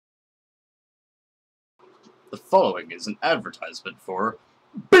The following is an advertisement for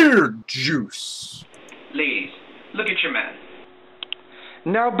beard juice. Ladies, look at your man.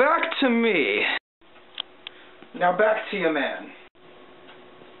 Now back to me. Now back to your man.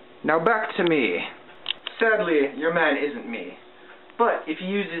 Now back to me. Sadly, your man isn't me. But if he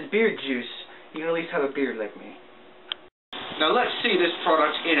uses beard juice, you can at least have a beard like me. Now let's see this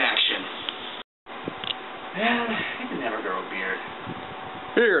product in action. Man, I can never grow a beard.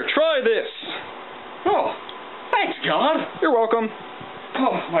 Here, try this. Oh, thanks, God. You're welcome.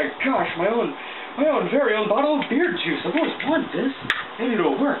 Oh my gosh, my own very own bottle of beard juice. I've always wanted this. Maybe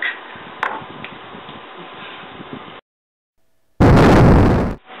it'll work.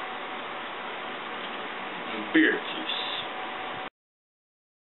 Beard juice.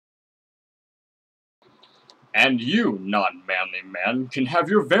 And you, non-manly man, can have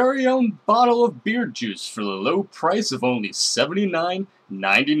your very own bottle of beard juice for the low price of only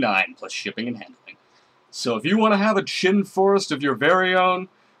 $79.99 plus shipping and handling. So if you want to have a chin forest of your very own,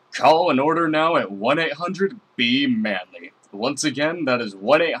 call and order now at 1-800-BE-MANLY. Once again, that is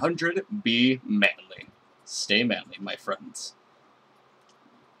 1-800-BE-MANLY. Stay manly, my friends.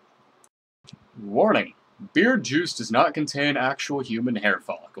 Warning: beard juice does not contain actual human hair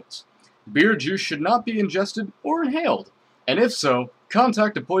follicles. Beard juice should not be ingested or inhaled, and if so,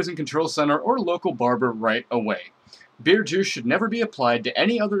 contact a poison control center or local barber right away. Beard juice should never be applied to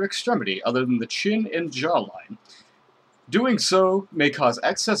any other extremity other than the chin and jawline. Doing so may cause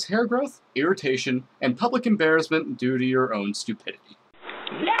excess hair growth, irritation, and public embarrassment due to your own stupidity.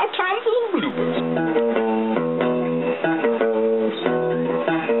 Now time for the bloopers.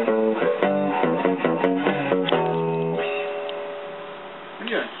 What are you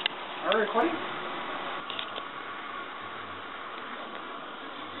doing? Are we recording?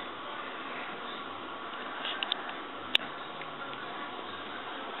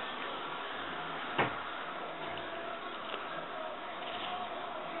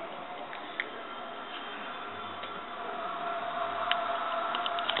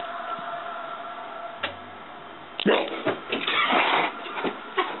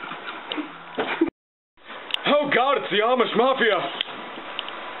 Oh God, it's the Amish Mafia.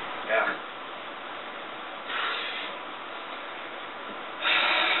 Yeah.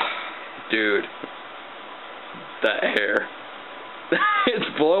 Dude, that hair. It's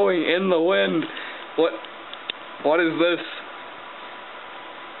blowing in the wind. What is this?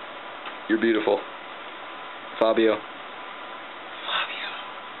 You're beautiful. Fabio.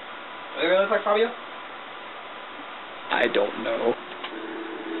 Do you really look like Fabio? I don't know.